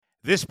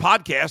This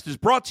podcast is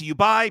brought to you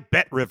by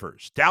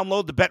BetRivers.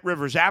 Download the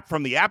BetRivers app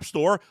from the App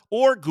Store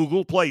or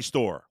Google Play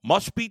Store.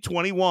 Must be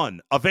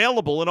 21.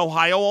 Available in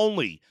Ohio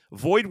only.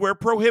 Void where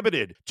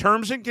prohibited.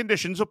 Terms and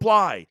conditions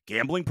apply.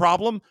 Gambling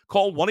problem?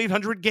 Call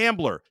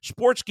 1-800-GAMBLER.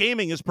 Sports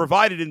gaming is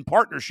provided in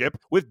partnership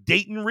with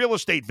Dayton Real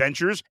Estate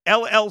Ventures,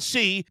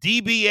 LLC,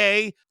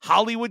 DBA,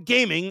 Hollywood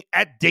Gaming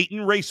at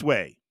Dayton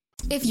Raceway.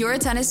 If you're a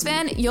tennis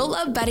fan, you'll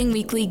love Betting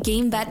Weekly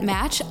Game Bet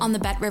Match on the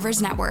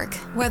BetRivers Network.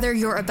 Whether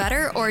you're a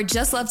bettor or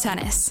just love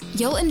tennis,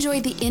 you'll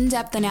enjoy the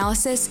in-depth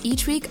analysis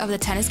each week of the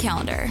tennis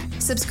calendar.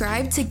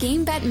 Subscribe to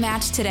Game Bet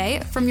Match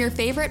today from your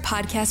favorite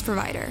podcast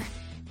provider.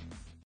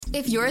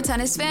 If you're a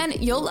tennis fan,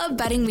 you'll love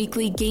Betting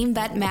Weekly Game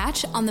Bet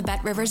Match on the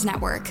BetRivers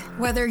Network.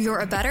 Whether you're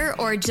a bettor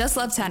or just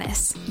love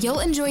tennis, you'll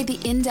enjoy the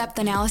in-depth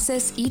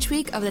analysis each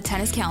week of the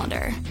tennis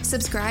calendar.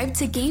 Subscribe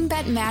to Game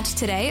Bet Match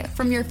today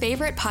from your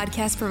favorite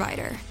podcast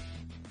provider.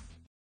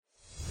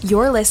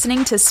 You're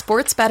listening to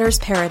Sports Bettor's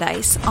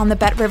Paradise on the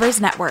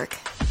BetRivers Network.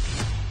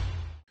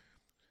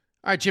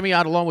 All right, Jimmy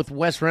out along with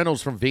Wes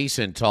Reynolds from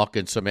VSiN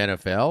talking some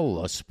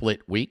NFL. A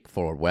split week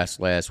for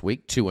Wes last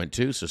week,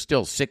 2-2, so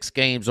still 6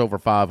 games over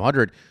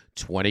 500,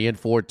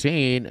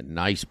 20-14.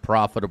 Nice,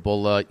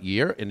 profitable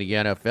year in the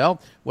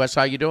NFL. Wes,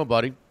 how you doing,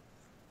 buddy?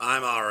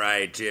 I'm all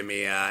right,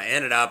 Jimmy.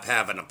 Ended up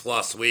having a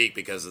plus week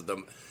because of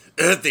the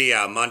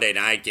Monday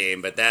night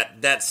game, but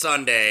that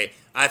Sunday,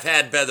 I've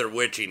had better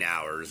witching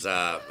hours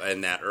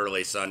in that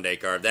early Sunday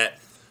card.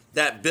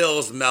 That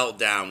Bills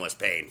meltdown was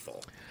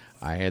painful.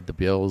 I had the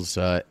Bills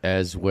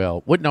as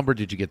well. What number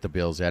did you get the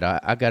Bills at?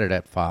 I got it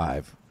at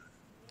 5.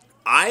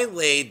 I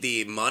laid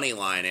the money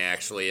line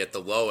actually at the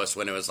lowest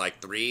when it was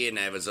like 3, and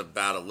it was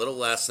about a little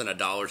less than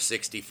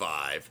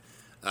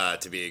 $1.65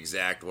 to be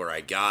exact where I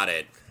got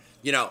it.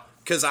 You know,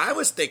 because I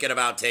was thinking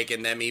about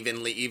taking them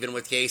even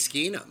with Case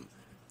Keenum.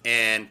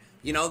 And,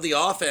 you know, the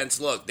offense,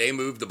 look, they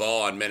moved the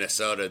ball on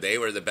Minnesota. They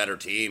were the better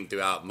team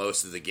throughout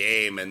most of the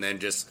game. And then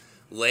just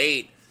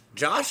late,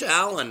 Josh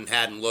Allen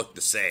hadn't looked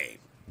the same.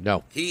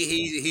 No.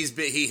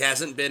 He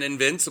hasn't been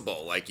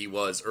invincible like he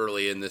was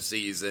early in the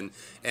season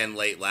and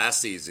late last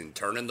season,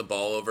 turning the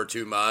ball over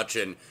too much.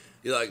 And,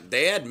 you know, like,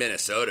 they had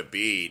Minnesota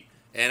beat.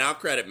 And I'll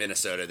credit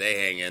Minnesota. They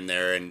hang in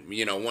there. And,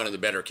 you know, one of the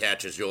better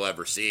catches you'll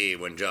ever see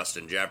when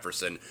Justin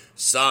Jefferson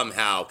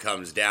somehow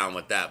comes down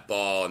with that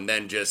ball. And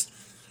then just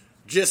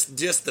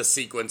the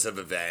sequence of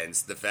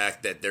events, the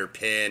fact that they're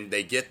pinned,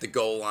 they get the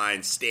goal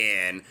line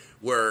stand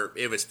where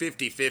it was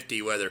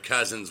 50-50 whether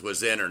Cousins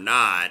was in or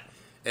not,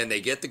 and they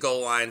get the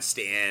goal line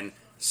stand.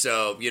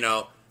 So, you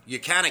know, you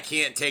kind of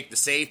can't take the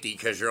safety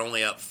because you're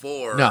only up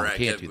 4. No, right?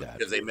 Can't do that.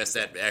 Because they missed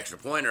that extra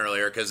point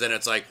earlier, because then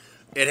it's like,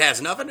 it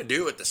has nothing to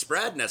do with the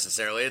spread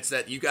necessarily. It's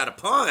that you got to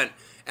punt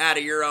out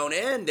of your own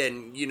end,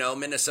 and, you know,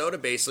 Minnesota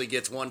basically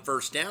gets 1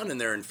 first down,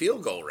 and they're in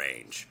field goal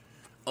range.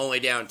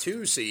 Only down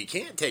 2, so you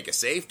can't take a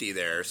safety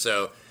there.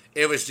 So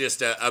it was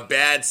just a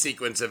bad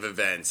sequence of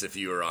events if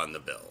you were on the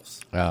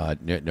Bills.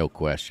 No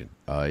question.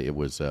 It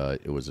was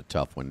a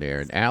tough one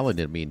there. And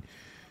Allen, I mean,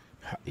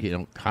 you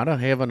know, kind of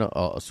having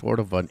a sort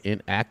of an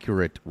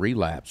inaccurate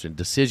relapse in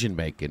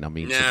decision-making. I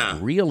mean,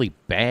 some really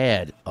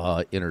bad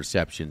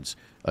interceptions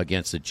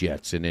against the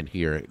Jets and then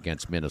here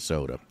against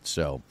Minnesota.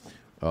 So,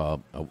 a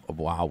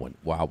wow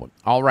one.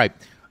 All right.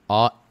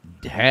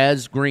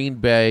 Has Green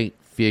Bay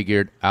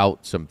figured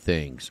out some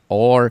things,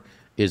 or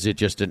is it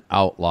just an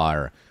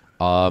outlier?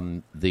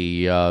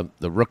 The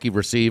rookie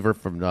receiver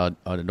from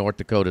North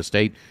Dakota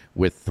State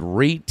with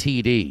 3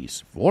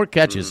 TDs, 4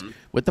 catches. Mm-hmm.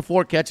 With the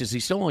 4 catches,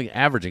 he's still only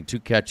averaging 2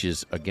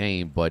 catches a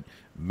game, but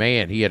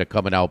man, he had a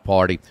coming-out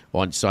party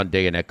on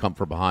Sunday and that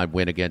come-from-behind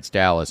win against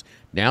Dallas.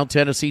 Now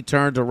Tennessee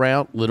turns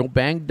around, little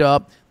banged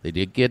up. They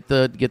did get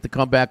the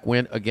comeback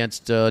win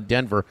against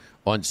Denver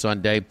on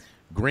Sunday.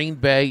 Green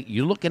Bay,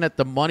 you're looking at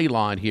the money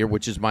line here,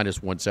 which is minus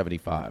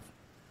 175.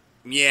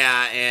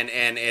 Yeah,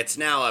 and it's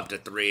now up to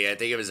 3. I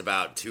think it was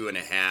about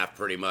 2.5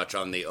 pretty much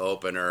on the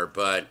opener.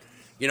 But,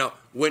 you know,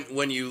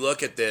 when you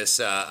look at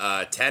this,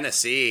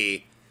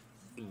 Tennessee,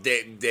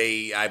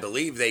 I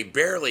believe they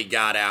barely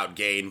got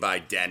outgained by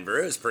Denver.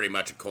 It was pretty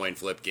much a coin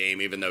flip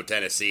game, even though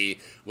Tennessee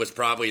was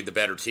probably the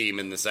better team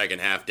in the second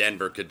half.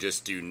 Denver could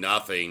just do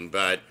nothing.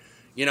 But,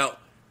 you know,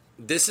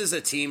 this is a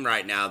team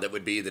right now that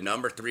would be the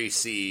number 3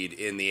 seed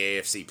in the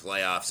AFC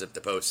playoffs if the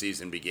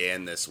postseason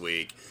began this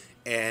week.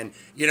 And,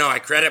 you know, I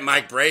credit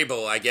Mike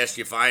Vrabel. I guess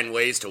you find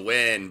ways to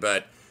win.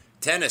 But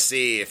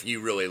Tennessee, if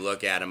you really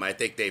look at them, I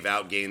think they've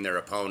outgained their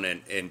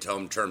opponent in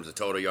terms of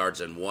total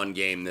yards in 1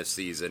 game this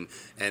season,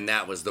 and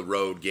that was the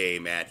road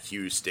game at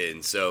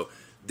Houston. So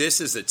this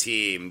is a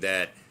team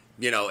that,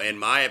 you know, in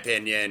my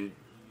opinion,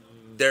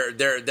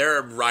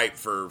 they're ripe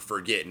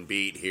for getting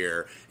beat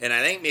here. And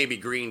I think maybe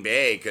Green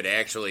Bay could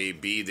actually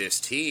be this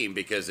team,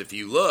 because if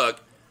you look,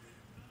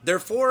 they're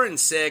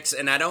 4-6,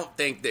 and I don't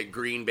think that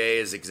Green Bay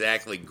is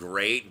exactly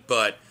great,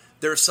 but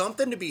there's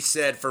something to be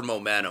said for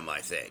momentum, I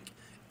think.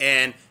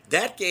 And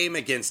that game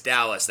against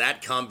Dallas,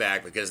 that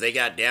comeback, because they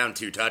got down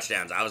 2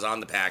 touchdowns. I was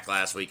on the pack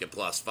last week at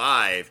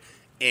 +5,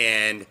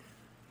 and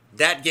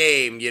that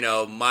game,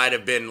 might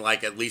have been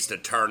like at least a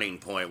turning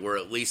point where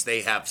at least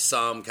they have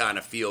some kind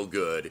of feel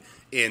good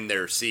in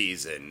their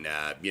season,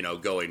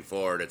 going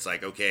forward. It's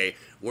like, okay,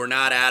 we're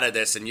not out of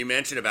this. And you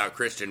mentioned about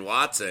Christian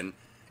Watson.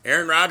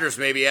 Aaron Rodgers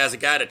maybe has a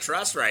guy to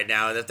trust right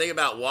now. And the thing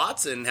about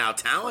Watson, how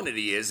talented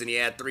he is, and he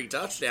had 3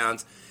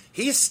 touchdowns,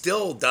 he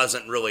still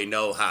doesn't really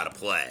know how to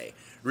play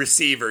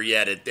receiver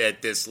yet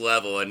at this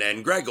level.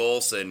 And Greg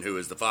Olsen, who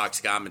is the Fox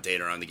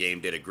commentator on the game,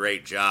 did a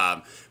great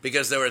job,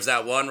 because there was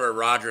that one where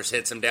Rodgers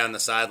hits him down the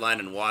sideline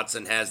and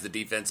Watson has the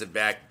defensive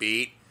back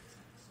beat,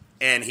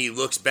 and he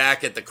looks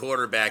back at the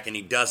quarterback and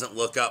he doesn't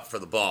look up for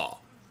the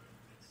ball.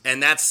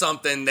 And that's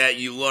something that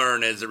you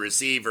learn as a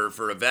receiver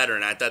for a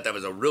veteran. I thought that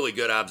was a really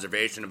good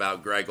observation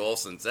about Greg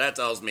Olsen. So that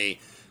tells me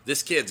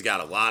this kid's got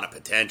a lot of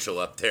potential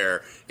up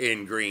there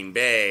in Green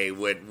Bay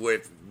with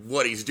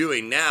what he's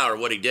doing now, or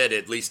what he did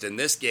at least in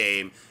this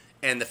game,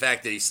 and the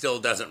fact that he still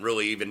doesn't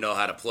really even know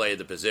how to play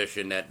the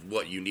position at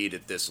what you need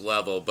at this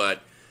level.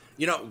 But,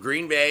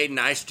 Green Bay,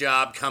 nice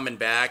job coming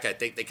back. I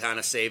think they kind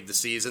of saved the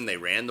season. They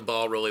ran the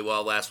ball really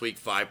well last week,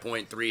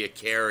 5.3 a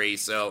carry.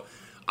 So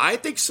I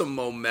think some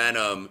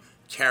momentum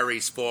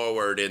carries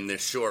forward in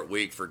this short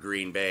week for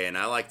Green Bay, and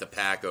I like the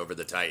Pack over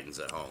the Titans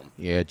at home.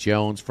 Yeah,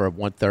 Jones for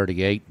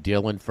 138,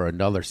 Dillon for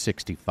another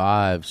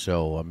 65.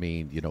 So,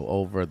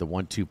 over the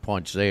 1-2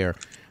 punch there.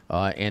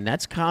 And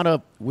that's kind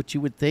of what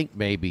you would think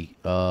maybe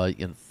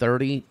in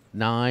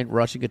 39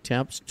 rushing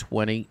attempts,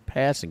 20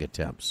 passing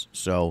attempts.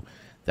 So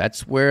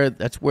that's where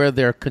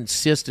their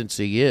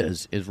consistency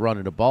is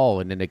running the ball,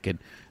 and then they can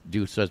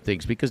do such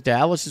things, because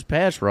Dallas's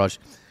pass rush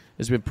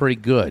has been pretty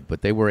good,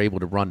 but they were able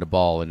to run the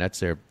ball, and that's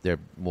their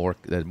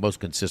most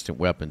consistent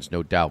weapons,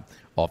 no doubt,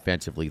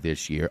 offensively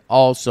this year.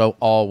 Also,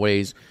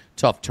 always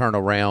tough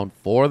turnaround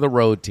for the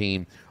road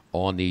team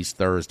on these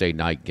Thursday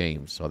night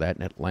games. So that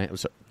in Atlanta,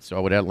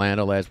 so with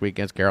Atlanta last week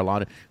against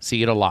Carolina,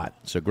 see it a lot.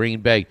 So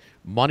Green Bay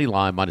money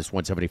line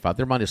 -175.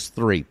 They're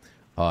 -3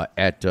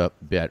 at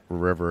Bet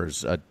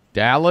Rivers.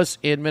 Dallas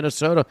in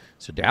Minnesota.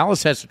 So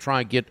Dallas has to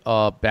try and get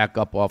back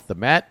up off the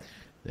mat.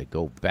 They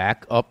go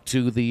back up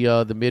to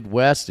the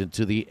Midwest and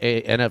to the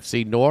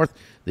NFC North.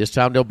 This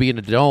time they'll be in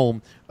the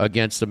Dome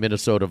against the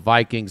Minnesota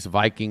Vikings.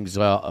 Vikings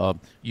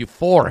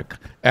euphoric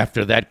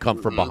after that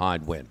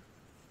come-from-behind win.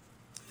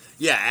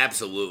 Yeah,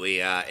 absolutely.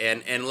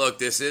 And look,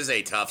 this is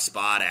a tough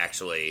spot,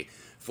 actually,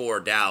 for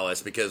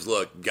Dallas, because,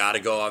 look, got to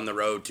go on the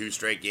road 2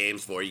 straight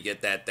games before you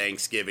get that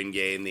Thanksgiving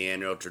game, the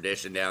annual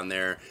tradition down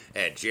there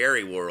at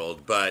Jerry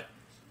World. But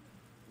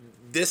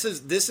this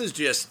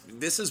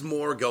is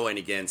more going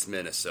against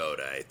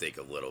Minnesota, I think,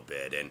 a little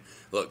bit. And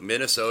look,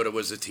 Minnesota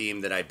was a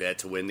team that I bet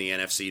to win the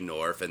NFC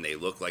North, and they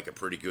look like a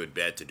pretty good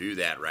bet to do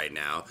that right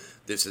now.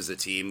 This is a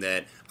team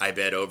that I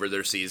bet over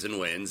their season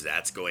wins.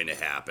 That's going to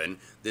happen.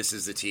 This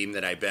is the team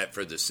that I bet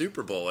for the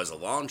Super Bowl as a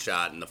long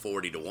shot in the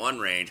 40-1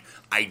 range.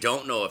 I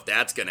don't know if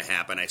that's going to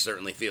happen. I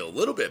certainly feel a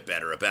little bit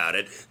better about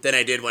it than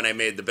I did when I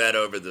made the bet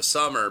over the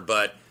summer,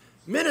 but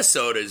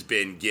Minnesota's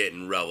been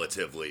getting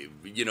relatively,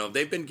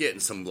 they've been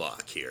getting some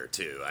luck here,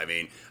 too. I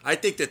mean, I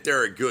think that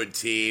they're a good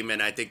team,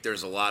 and I think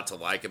there's a lot to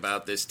like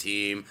about this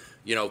team.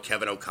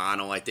 Kevin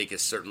O'Connell, I think,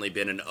 has certainly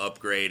been an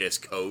upgrade as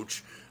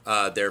coach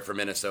there for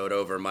Minnesota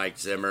over Mike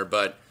Zimmer.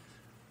 But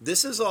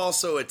this is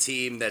also a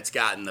team that's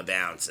gotten the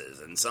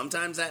bounces, and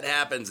sometimes that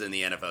happens in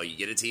the NFL. You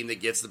get a team that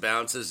gets the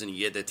bounces, and you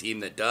get the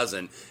team that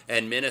doesn't,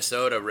 and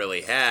Minnesota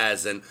really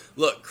has. And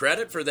look,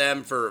 credit for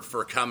them for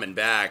coming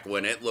back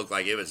when it looked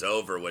like it was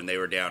over when they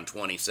were down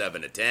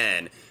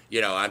 27-10.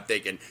 I'm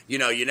thinking,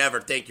 you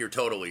never think you're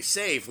totally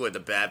safe with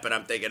a bet, but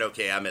I'm thinking,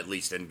 okay, I'm at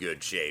least in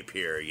good shape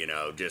here,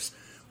 just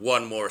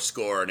one more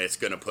score and it's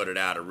going to put it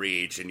out of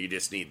reach, and you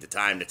just need the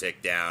time to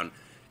tick down.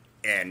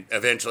 And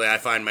eventually I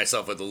find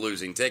myself with a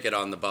losing ticket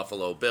on the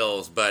Buffalo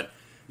Bills. But,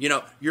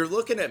 you're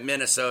looking at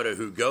Minnesota,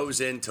 who goes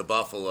into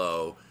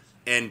Buffalo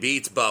and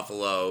beats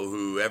Buffalo,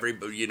 who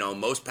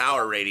most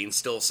power ratings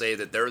still say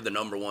that they're the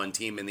number 1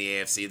 team in the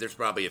AFC. There's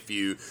probably a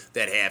few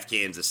that have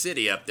Kansas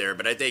City up there,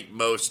 but I think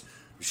most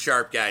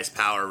sharp guys'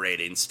 power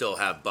ratings still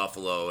have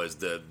Buffalo as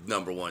the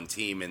number 1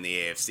 team in the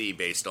AFC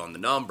based on the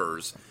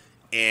numbers.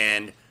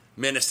 And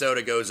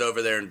Minnesota goes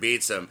over there and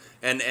beats them.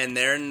 And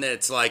then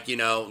it's like,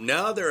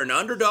 no, they're an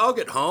underdog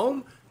at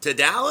home to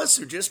Dallas,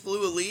 who just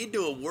blew a lead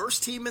to a worse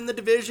team in the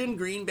division,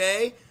 Green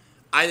Bay.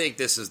 I think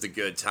this is the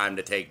good time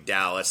to take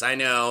Dallas. I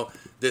know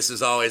this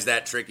is always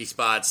that tricky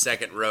spot,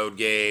 second road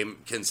game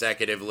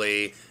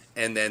consecutively,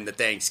 and then the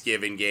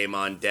Thanksgiving game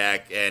on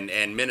deck.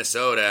 And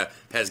Minnesota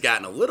has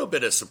gotten a little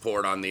bit of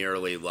support on the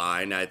early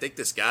line. I think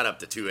this got up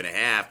to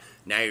 2.5.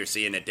 Now you're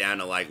seeing it down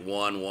to like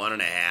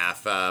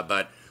 1.5.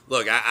 But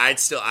look, I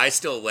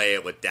still lay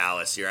it with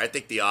Dallas here. I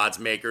think the odds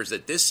makers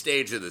at this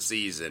stage of the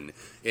season,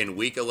 in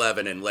Week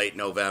 11 in late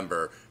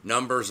November,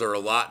 numbers are a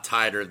lot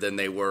tighter than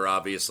they were,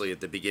 obviously, at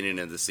the beginning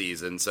of the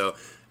season. So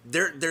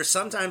there's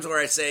sometimes where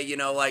I say,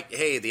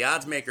 hey, the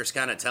odds maker's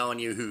kind of telling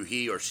you who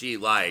he or she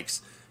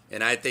likes,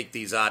 and I think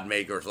these odd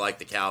makers like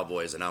the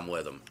Cowboys, and I'm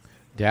with them.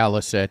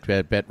 Dallas at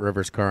Bet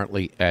Rivers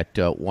currently at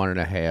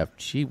 1.5.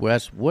 Gee,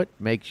 Wes, what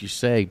makes you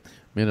say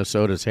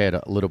Minnesota's had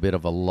a little bit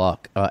of a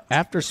luck.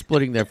 After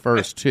splitting their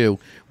first two,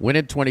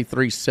 winning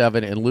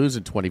 23-7 and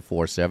losing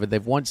 24-7,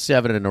 they've won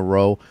 7 in a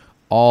row,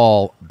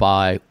 all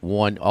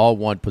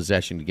one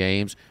possession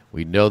games.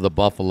 We know the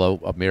Buffalo,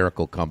 a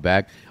miracle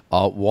comeback.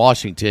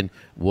 Washington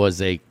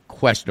was a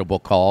questionable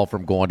call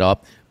from going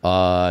up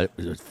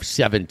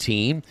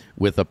 17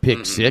 with a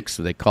pick six.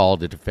 They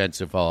called a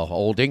defensive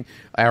holding.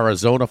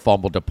 Arizona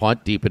fumbled a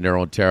punt deep in their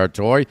own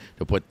territory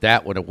to put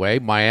that one away.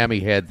 Miami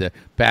had the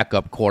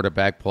backup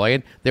quarterback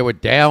playing. They were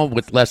down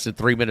with less than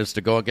 3 minutes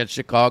to go against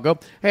Chicago.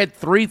 Had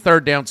 3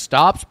 third-down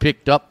stops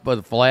picked up by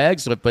the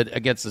flags but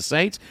against the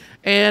Saints,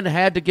 and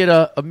had to get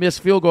a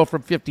missed field goal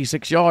from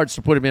 56 yards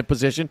to put him in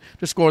position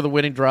to score the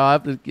winning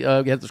drive,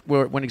 get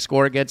the winning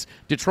score against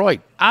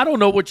Detroit. I don't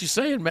know what you're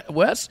saying,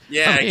 Wes.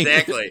 Yeah,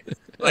 exactly.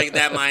 Like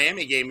that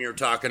Miami game you were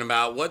talking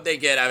about, what'd they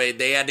get? I mean,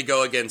 they had to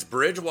go against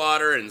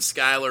Bridgewater and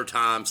Skylar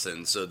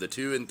Thompson, so the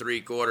 2 and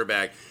 3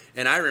 quarterback.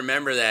 And I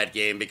remember that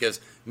game because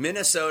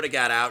Minnesota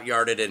got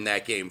out-yarded in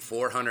that game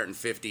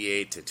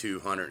 458 to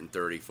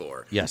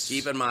 234. Yes.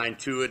 Keep in mind,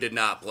 Tua did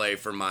not play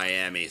for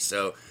Miami.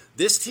 So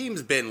this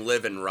team's been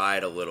living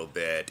right a little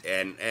bit.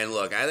 And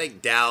look, I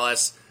think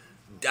Dallas,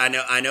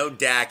 I know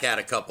Dak had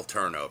a couple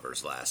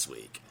turnovers last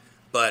week.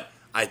 But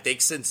I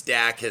think since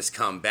Dak has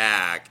come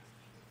back,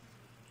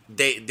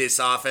 this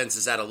offense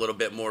has had a little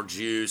bit more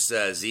juice.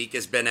 Zeke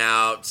has been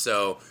out,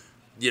 so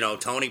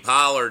Tony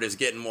Pollard is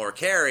getting more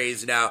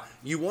carries. Now,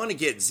 you want to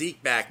get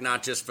Zeke back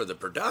not just for the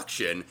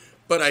production,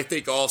 but I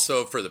think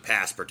also for the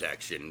pass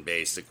protection,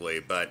 basically.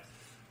 But,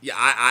 yeah,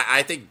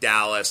 I think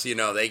Dallas,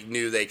 they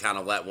knew they kind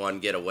of let one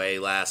get away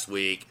last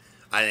week.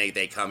 I think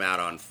they come out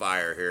on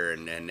fire here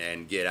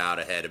and get out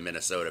ahead of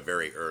Minnesota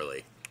very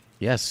early.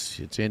 Yes,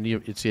 it's in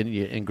you. It's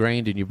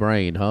ingrained in your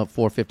brain, huh?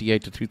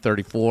 458 to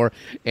 234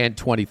 and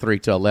 23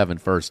 to 11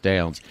 first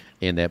downs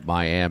in that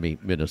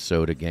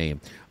Miami-Minnesota game.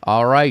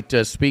 All right,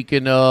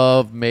 speaking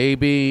of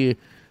maybe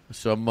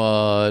some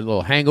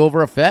little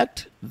hangover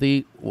effect,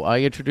 I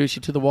introduced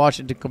you to the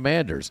Washington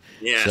Commanders.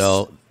 Yes.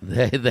 So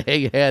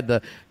they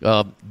had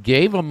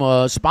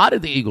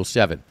spotted the Eagles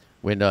 7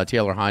 when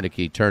Taylor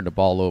Heineke turned the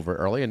ball over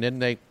early, and then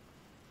they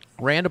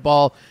ran the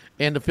ball.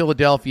 And the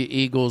Philadelphia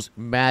Eagles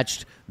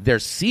matched their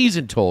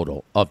season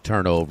total of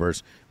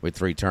turnovers with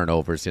 3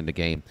 turnovers in the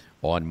game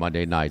on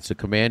Monday night. So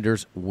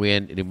Commanders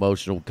win an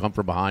emotional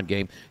come-from-behind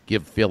game,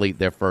 give Philly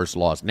their first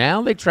loss.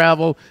 Now they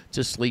travel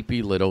to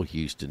sleepy little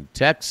Houston.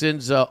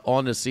 Texans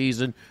on the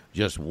season,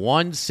 just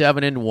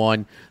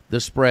 1-7-1. The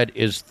spread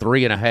is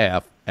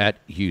 3.5 at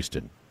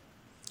Houston.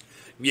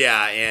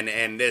 Yeah,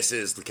 and this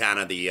is kind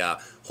of the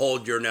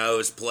hold your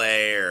nose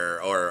play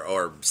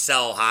or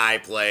sell high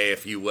play,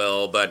 if you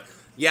will, but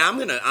yeah, I'm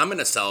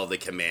gonna sell the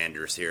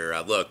Commanders here.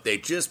 Look, they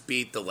just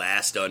beat the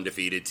last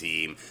undefeated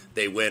team.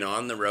 They went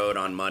on the road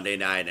on Monday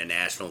night in a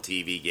national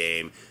TV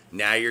game.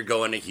 Now you're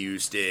going to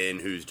Houston,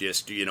 who's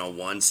just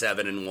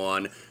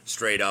 1-7-1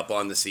 straight up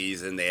on the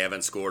season. They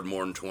haven't scored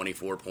more than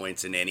 24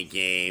 points in any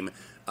game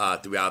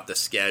throughout the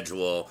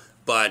schedule,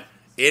 but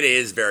it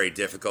is very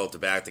difficult to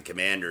back the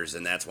Commanders,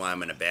 and that's why I'm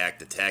going to back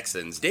the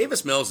Texans.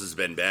 Davis Mills has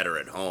been better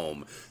at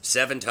home.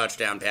 7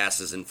 touchdown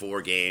passes in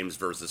 4 games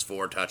versus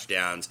 4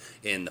 touchdowns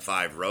in the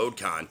 5 road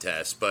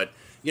contests. But,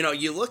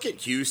 you look at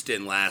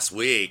Houston last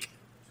week,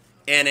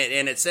 and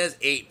it says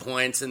 8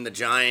 points, and the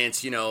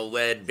Giants,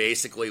 led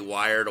basically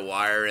wire to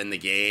wire in the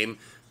game.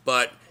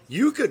 But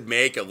you could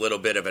make a little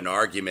bit of an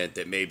argument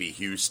that maybe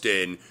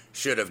Houston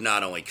should have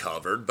not only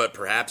covered, but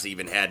perhaps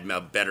even had a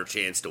better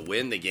chance to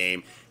win the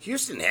game.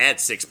 Houston had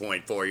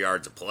 6.4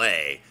 yards of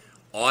play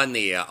on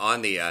the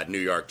New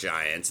York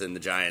Giants, and the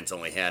Giants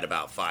only had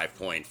about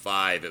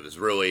 5.5. It was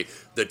really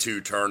the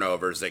 2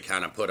 turnovers that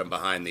kind of put them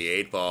behind the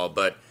 8 ball.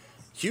 But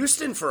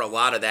Houston, for a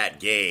lot of that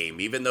game,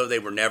 even though they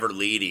were never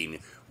leading,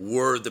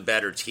 were the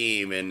better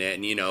team. And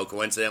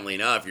coincidentally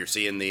enough, you're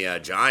seeing the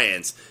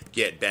Giants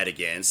get bet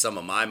again. Some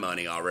of my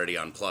money already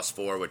on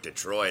 +4 with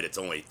Detroit. It's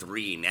only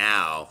 3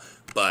 now.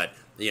 But,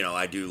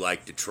 I do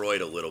like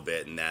Detroit a little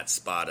bit in that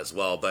spot as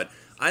well. But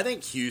I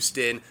think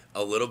Houston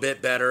a little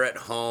bit better at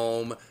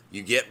home.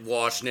 You get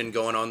Washington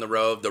going on the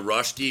road. The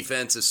rush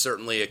defense is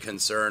certainly a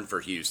concern for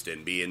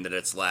Houston, being that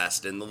it's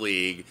last in the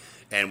league.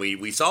 And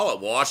we saw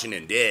what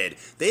Washington did.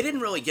 They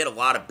didn't really get a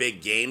lot of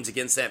big games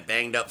against that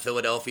banged-up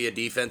Philadelphia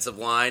defensive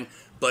line,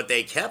 but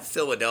they kept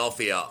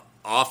Philadelphia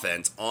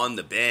offense on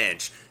the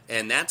bench.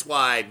 And that's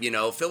why,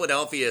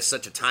 Philadelphia is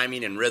such a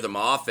timing and rhythm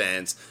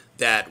offense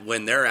that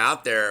when they're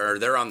out there or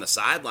they're on the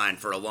sideline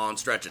for a long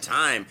stretch of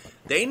time,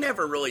 they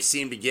never really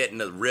seem to get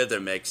into the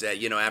rhythm,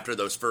 after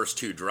those first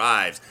 2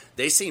 drives.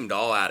 They seemed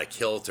all out of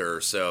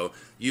kilter. So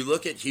you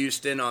look at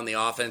Houston on the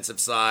offensive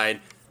side,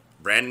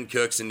 Brandon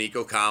Cooks and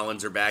Nico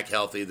Collins are back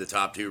healthy, the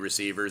top 2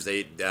 receivers.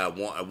 They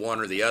one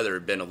or the other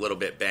have been a little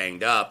bit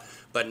banged up,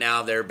 but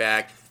now they're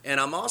back. And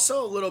I'm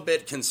also a little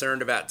bit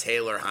concerned about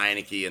Taylor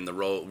Heineke in the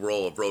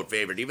role of road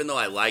favorite. Even though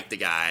I like the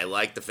guy, I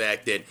like the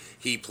fact that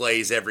he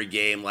plays every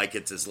game like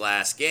it's his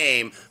last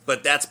game,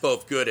 but that's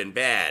both good and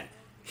bad.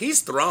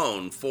 He's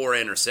thrown 4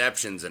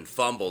 interceptions and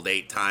fumbled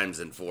 8 times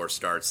in 4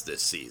 starts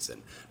this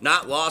season.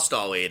 Not lost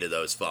all 8 of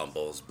those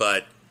fumbles,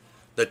 but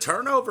the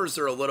turnovers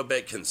are a little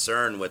bit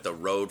concerned with a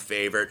road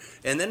favorite.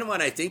 And then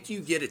when I think you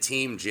get a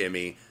team,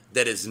 Jimmy,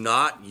 that is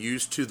not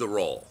used to the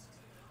role,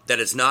 that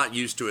is not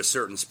used to a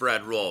certain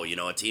spread role,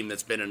 a team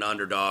that's been an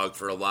underdog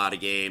for a lot of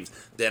games,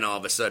 then all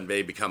of a sudden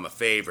they become a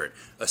favorite,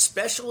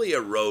 especially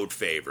a road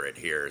favorite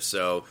here.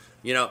 So,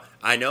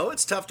 I know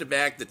it's tough to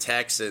back the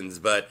Texans,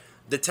 but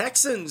the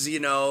Texans,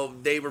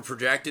 they were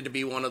projected to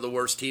be one of the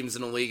worst teams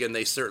in the league, and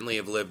they certainly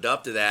have lived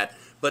up to that.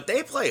 But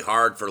they play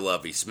hard for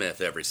Lovie Smith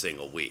every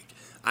single week.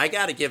 I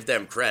got to give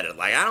them credit.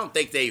 I don't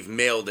think they've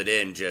mailed it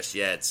in just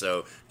yet.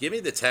 So give me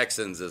the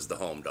Texans as the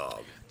home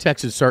dog.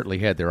 Texans certainly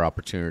had their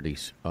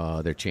opportunities,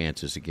 their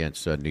chances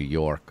against New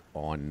York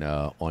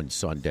on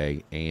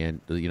Sunday.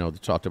 And, they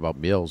talked about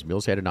Mills.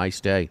 Mills had a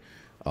nice day.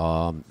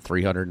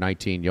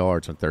 319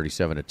 yards on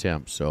 37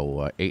 attempts,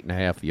 so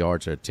 8.5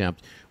 yards an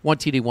attempt. 1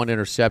 TD, 1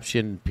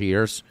 interception.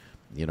 Pierce,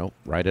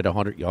 right at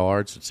 100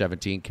 yards and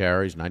 17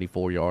 carries,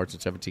 94 yards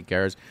and 17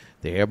 carries.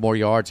 They had more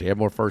yards, they had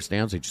more first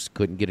downs. They just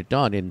couldn't get it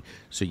done. And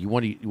so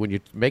when you're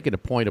making a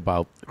point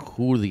about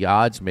who the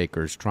odds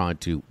makers trying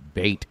to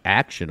bait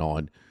action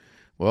on,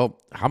 well,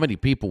 how many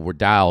people were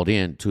dialed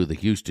in to the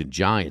Houston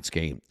Giants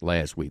game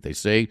last week? They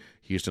say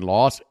Houston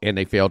lost and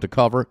they failed to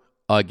cover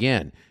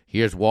again.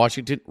 Here's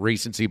Washington,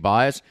 recency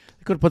bias.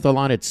 They could have put the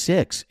line at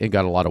 6 and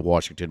got a lot of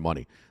Washington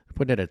money. They're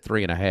putting it at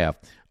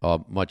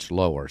 3.5, much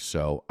lower.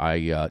 So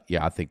I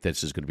think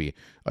this is going to be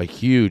a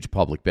huge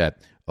public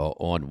bet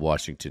on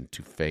Washington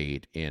to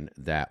fade in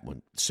that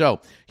one.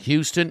 So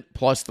Houston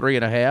plus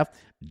 3.5,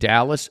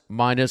 Dallas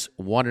minus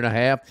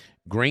 1.5,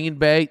 Green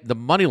Bay the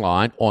money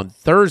line on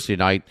Thursday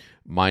night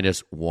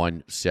minus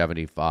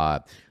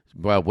 175.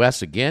 Well,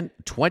 Wes, again,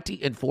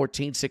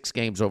 20-14, 6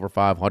 games over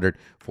 500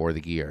 for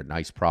the year.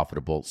 Nice,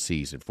 profitable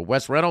season. For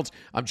Wes Reynolds,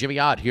 I'm Jimmy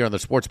Ott here on the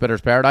Sports Bettor's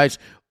Paradise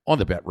on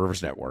the Bet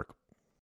Rivers Network.